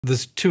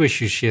There's two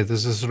issues here.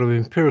 There's a sort of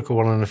empirical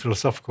one and a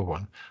philosophical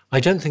one. I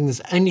don't think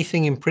there's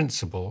anything in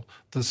principle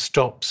that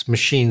stops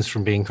machines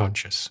from being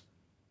conscious.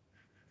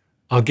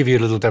 I'll give you a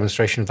little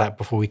demonstration of that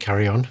before we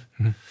carry on.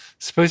 Mm-hmm.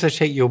 Suppose I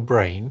take your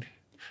brain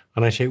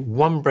and I take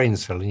one brain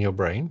cell in your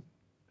brain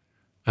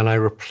and I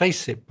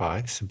replace it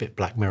by, this is a bit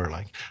Black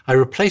Mirror-like, I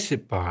replace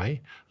it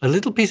by a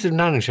little piece of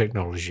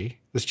nanotechnology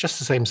that's just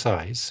the same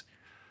size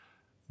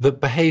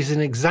that behaves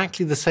in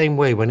exactly the same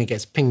way when it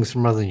gets pings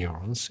from other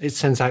neurons. It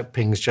sends out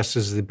pings just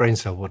as the brain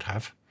cell would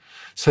have.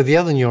 So the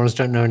other neurons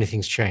don't know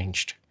anything's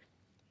changed.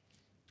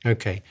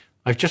 Okay,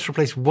 I've just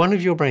replaced one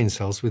of your brain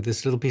cells with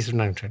this little piece of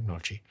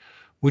nanotechnology.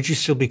 Would you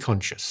still be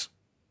conscious?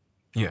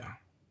 Yeah.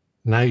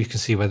 Now you can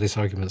see where this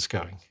argument's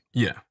going.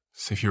 Yeah,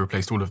 so if you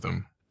replaced all of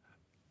them.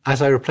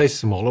 As I replace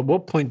them all, at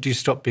what point do you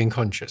stop being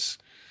conscious?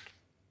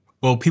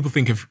 Well, people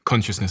think of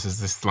consciousness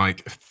as this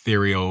like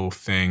ethereal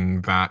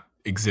thing that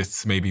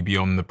exists maybe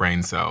beyond the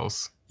brain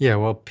cells. Yeah,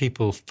 well,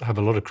 people have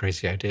a lot of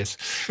crazy ideas.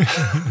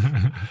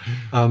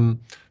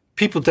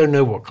 People don't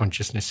know what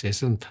consciousness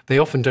is, and they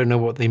often don't know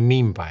what they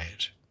mean by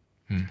it.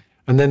 Hmm.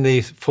 And then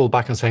they fall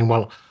back on saying,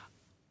 well,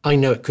 I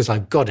know it because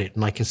I've got it,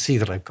 and I can see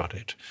that I've got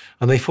it.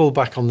 And they fall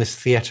back on this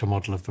theatre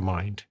model of the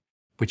mind,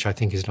 which I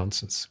think is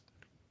nonsense.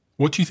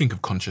 What do you think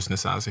of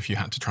consciousness as, if you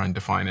had to try and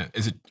define it?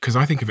 Is it, because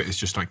I think of it as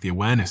just like the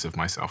awareness of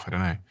myself, I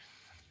don't know.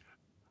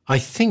 I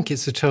think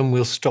it's a term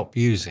we'll stop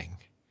using.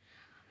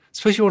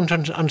 Suppose you want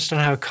to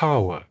understand how a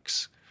car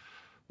works.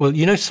 Well,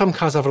 you know, some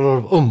cars have a lot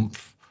of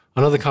oomph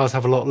and other cars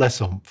have a lot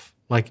less oomph.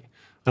 Like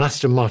an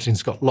Aston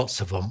Martin's got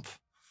lots of oomph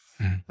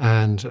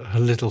and a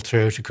little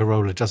Toyota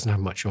Corolla doesn't have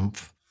much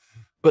oomph.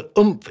 But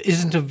oomph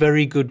isn't a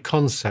very good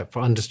concept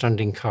for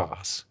understanding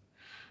cars.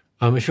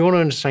 If you want to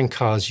understand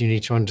cars, you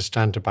need to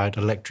understand about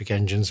electric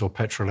engines or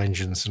petrol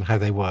engines and how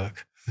they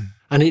work.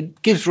 And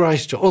it gives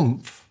rise to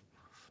oomph.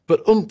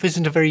 But oomph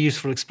isn't a very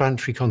useful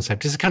explanatory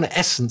concept. It's a kind of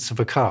essence of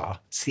a car.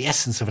 It's the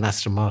essence of an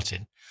Aston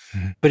Martin.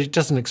 But it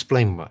doesn't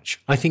explain much.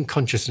 I think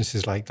consciousness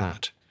is like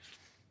that.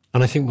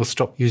 And I think we'll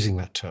stop using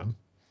that term.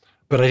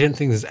 But I don't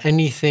think there's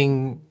any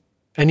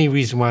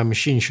reason why a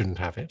machine shouldn't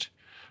have it.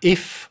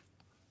 If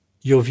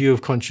your view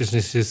of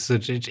consciousness is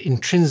that it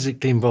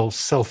intrinsically involves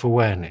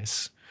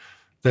self-awareness,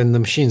 then the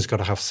machine's got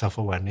to have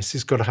self-awareness.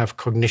 It's got to have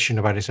cognition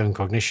about its own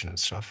cognition and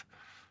stuff.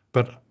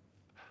 But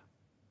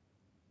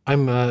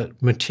I'm a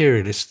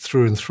materialist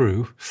through and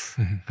through,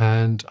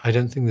 and I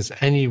don't think there's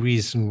any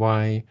reason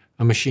why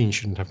a machine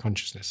shouldn't have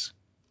consciousness.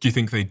 Do you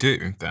think they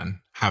do, then,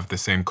 have the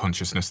same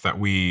consciousness that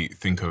we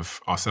think of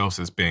ourselves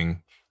as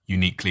being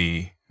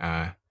uniquely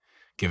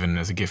given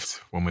as a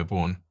gift when we're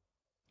born?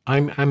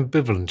 I'm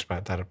ambivalent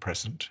about that at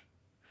present.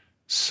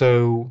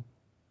 So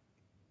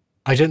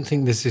I don't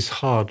think there's this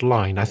hard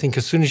line. I think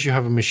as soon as you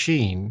have a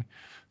machine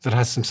that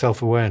has some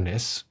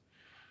self-awareness,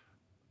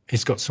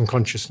 it's got some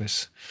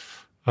consciousness.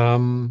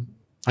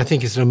 I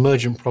think it's an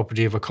emergent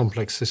property of a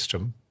complex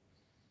system.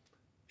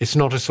 It's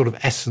not a sort of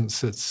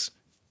essence that's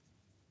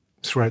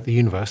throughout the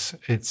universe.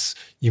 It's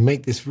you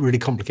make this really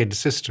complicated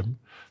system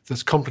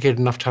that's complicated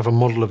enough to have a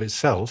model of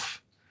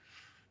itself,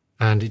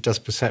 and it does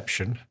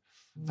perception.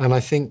 And I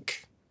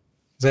think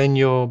then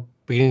you're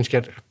beginning to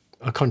get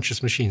a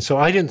conscious machine. So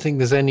I don't think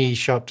there's any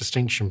sharp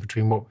distinction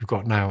between what we've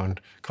got now and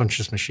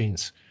conscious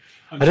machines.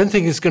 I don't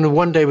think it's going to,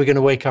 one day we're going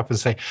to wake up and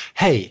say,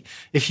 hey,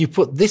 if you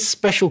put this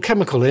special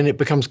chemical in, it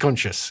becomes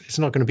conscious. It's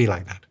not going to be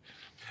like that.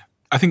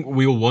 I think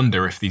we all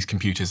wonder if these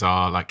computers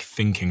are like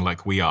thinking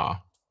like we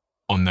are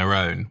on their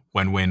own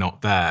when we're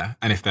not there.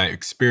 And if they're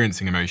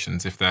experiencing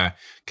emotions, if they're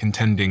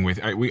contending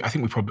with, I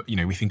think we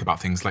probably, we think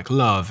about things like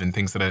love and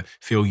things that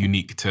feel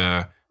unique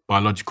to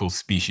biological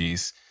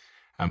species.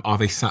 Are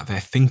they sat there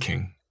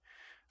thinking?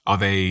 Do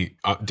they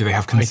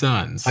have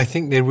concerns? I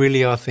think they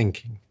really are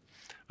thinking.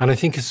 And I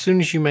think as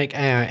soon as you make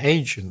AI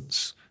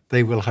agents,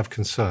 they will have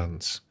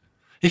concerns.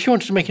 If you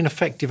wanted to make an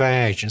effective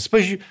AI agent,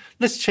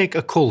 let's take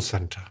a call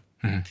center.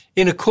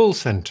 In a call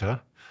center,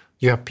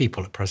 you have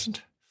people at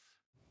present.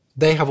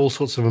 They have all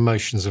sorts of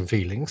emotions and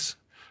feelings,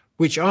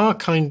 which are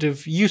kind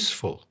of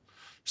useful.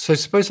 So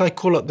suppose I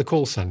call up the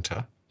call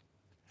center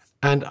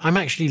and I'm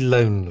actually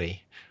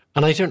lonely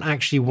and I don't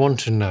actually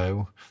want to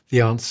know the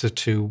answer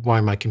to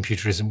why my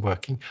computer isn't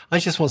working. I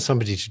just want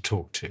somebody to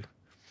talk to.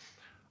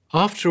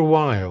 After a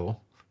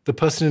while, the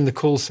person in the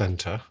call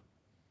center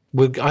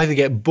will either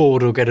get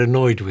bored or get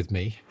annoyed with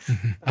me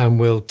and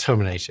will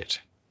terminate it.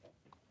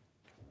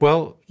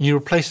 Well, you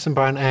replace them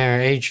by an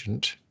AI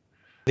agent.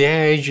 The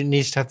AI agent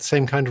needs to have the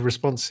same kind of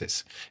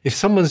responses. If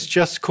someone's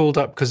just called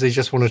up because they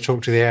just want to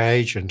talk to the AI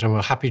agent and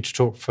we're happy to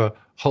talk for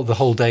the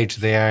whole day to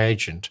the AI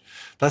agent,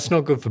 that's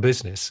not good for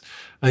business.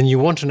 And you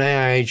want an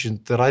AI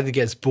agent that either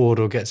gets bored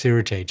or gets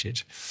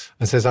irritated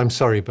and says, I'm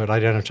sorry, but I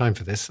don't have time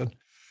for this. And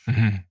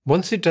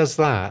once it does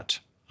that,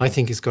 I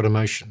think it's got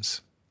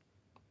emotions.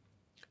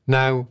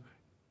 Now,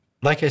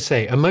 like I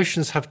say,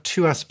 emotions have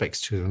two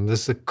aspects to them.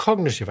 There's the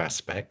cognitive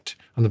aspect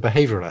and the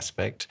behavioral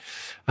aspect,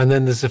 and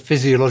then there's the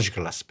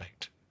physiological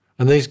aspect.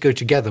 And those go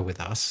together with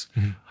us.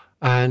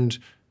 And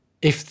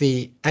if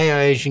the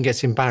AI agent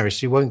gets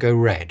embarrassed, it won't go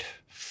red.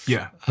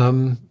 Yeah.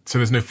 So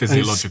there's no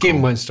physiological... its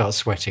skin won't start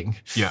sweating.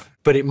 Yeah.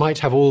 But it might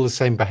have all the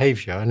same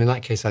behavior. And in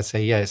that case, I'd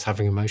say, yeah, it's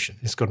having emotion.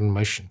 It's got an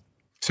emotion.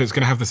 So it's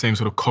going to have the same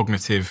sort of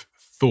cognitive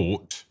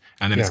thought,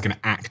 and then it's going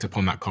to act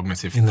upon that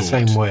cognitive in thought. the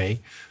same way,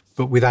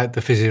 but without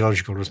the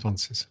physiological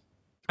responses.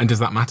 And does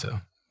that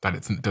matter? That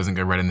it doesn't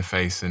go red in the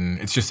face and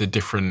it's just a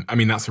different... I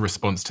mean, that's a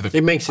response to the...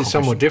 It makes it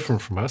somewhat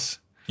different from us.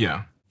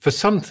 Yeah. For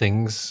some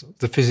things,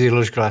 the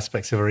physiological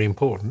aspects are very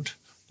important,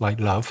 like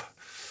love.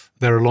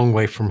 They're a long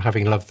way from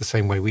having love the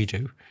same way we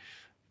do.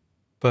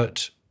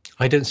 But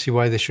I don't see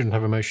why they shouldn't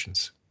have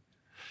emotions.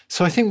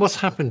 So I think what's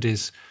happened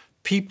is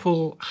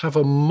people have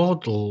a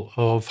model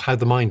of how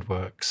the mind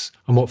works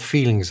and what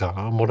feelings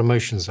are and what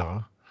emotions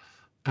are,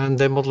 and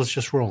their model's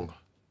just wrong.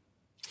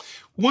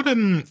 What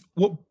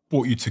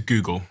brought you to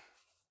Google?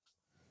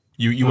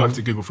 You worked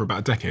at Google for about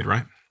a decade,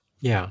 right?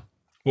 Yeah.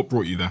 What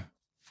brought you there?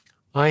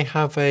 I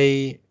have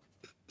a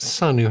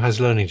son who has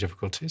learning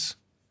difficulties.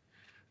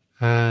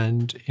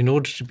 And in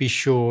order to be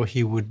sure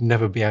he would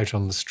never be out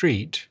on the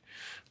street,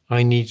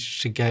 I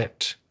needed to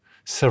get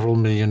several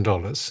 $1 million.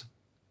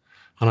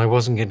 And I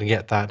wasn't going to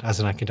get that as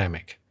an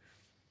academic.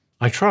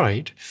 I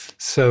tried.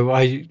 So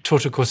I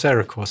taught a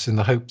Coursera course in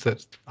the hope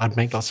that I'd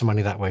make lots of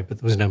money that way, but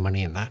there was no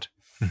money in that.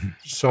 Mm-hmm.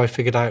 So I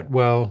figured out,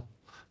 well,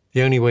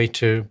 the only way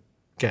to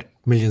get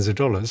millions of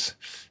dollars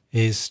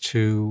is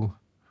to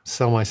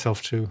sell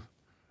myself to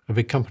a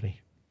big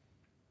company.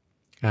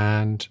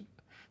 And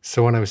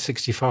so when I was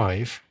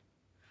 65,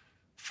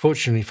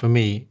 fortunately for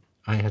me,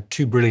 I had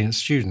two brilliant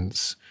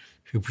students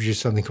who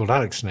produced something called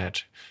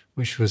AlexNet,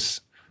 which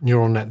was a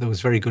neural net that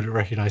was very good at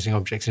recognizing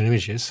objects and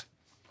images.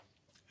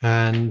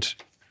 And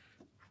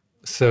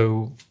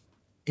so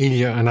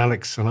Ilya and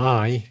Alex and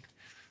I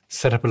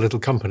set up a little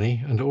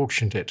company and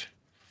auctioned it.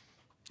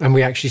 And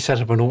we actually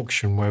set up an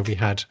auction where we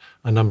had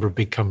a number of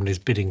big companies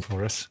bidding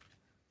for us.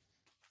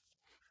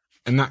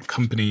 And that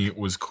company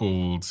was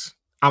called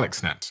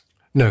AlexNet?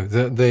 No,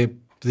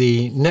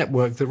 the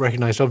network that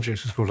recognized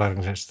objects was called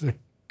AlexNet. The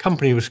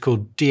company was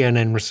called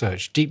DNN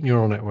Research, Deep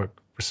Neural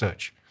Network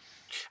Research.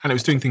 And it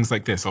was doing things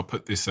like this. I'll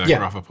put this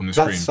graph up on the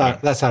screen.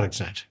 That's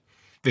AlexNet.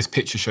 This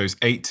picture shows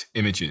 8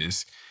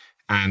 images,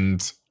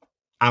 and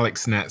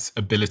AlexNet's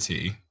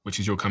ability, which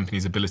is your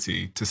company's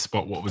ability, to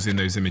spot what was in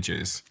those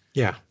images.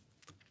 Yeah.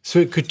 So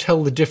it could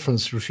tell the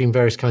difference between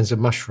various kinds of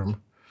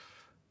mushroom.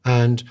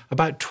 And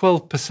about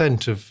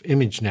 12% of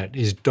ImageNet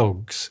is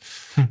dogs.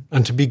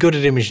 And to be good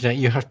at ImageNet,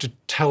 you have to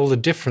tell the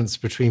difference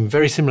between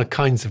very similar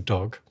kinds of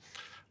dog.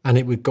 And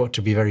it got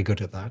to be very good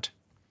at that.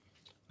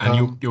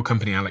 And your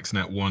company,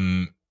 AlexNet,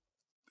 won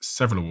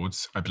several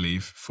awards, I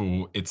believe,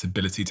 for its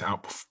ability to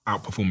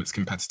outperform its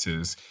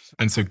competitors.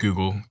 And so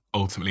Google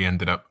ultimately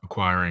ended up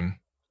acquiring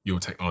your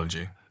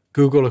technology.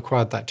 Google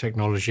acquired that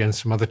technology and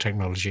some other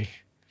technology.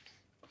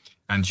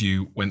 And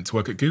you went to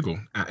work at Google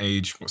at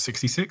age,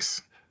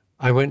 66?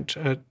 I went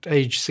at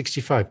age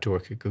 65 to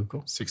work at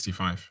Google.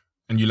 65.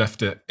 And you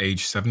left at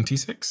age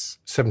 76?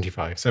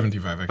 75.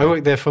 75, okay. I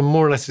worked there for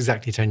more or less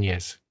exactly 10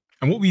 years.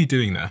 And what were you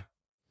doing there?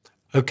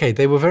 Okay,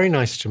 they were very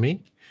nice to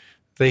me.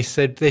 They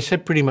said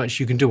pretty much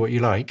you can do what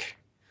you like.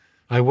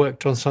 I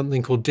worked on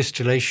something called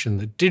distillation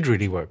that did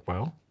really work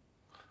well.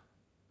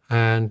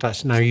 And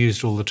that's now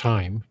used all the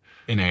time.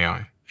 In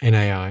AI? In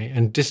AI.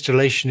 And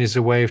distillation is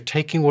a way of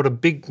taking what a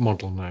big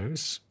model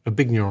knows, a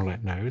big neural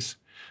net knows,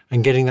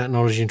 and getting that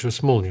knowledge into a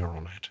small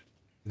neural net.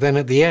 Then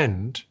at the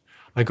end,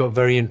 I got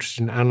very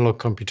interested in analog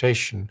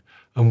computation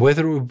and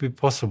whether it would be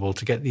possible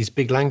to get these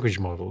big language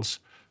models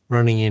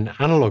running in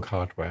analog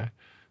hardware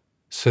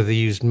so they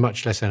used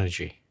much less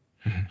energy.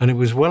 Mm-hmm. And it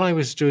was while I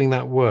was doing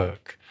that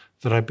work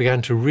that I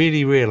began to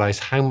really realize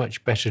how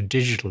much better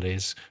digital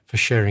is for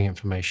sharing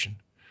information.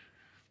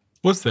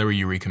 Was there a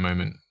eureka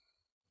moment?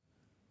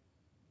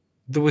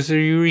 There was a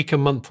eureka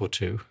month or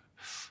two.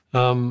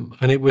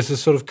 And it was a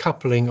sort of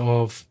coupling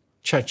of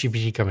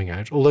ChatGPT coming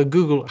out, although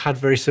Google had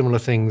very similar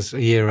things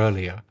a year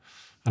earlier.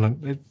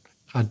 And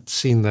I'd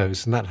seen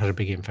those, and that had a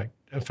big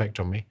effect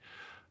on me.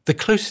 The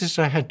closest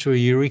I had to a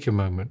eureka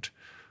moment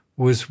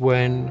was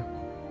when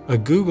a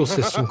Google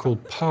system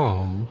called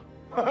Palm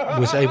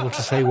was able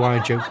to say why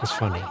a joke was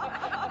funny.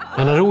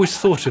 And I'd always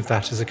thought of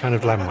that as a kind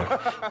of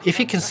landmark. If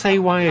it can say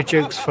why a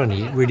joke's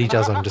funny, it really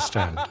does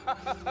understand.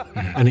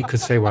 And it could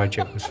say why a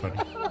joke was funny.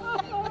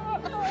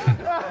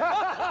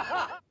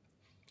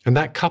 And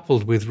that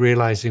coupled with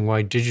realizing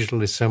why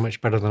digital is so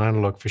much better than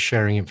analog for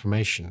sharing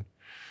information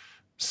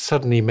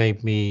suddenly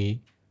made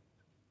me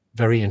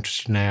very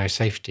interested in AI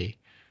safety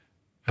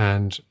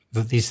and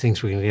that these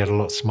things were going to get a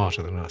lot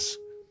smarter than us.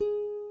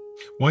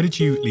 Why did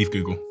you leave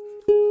Google?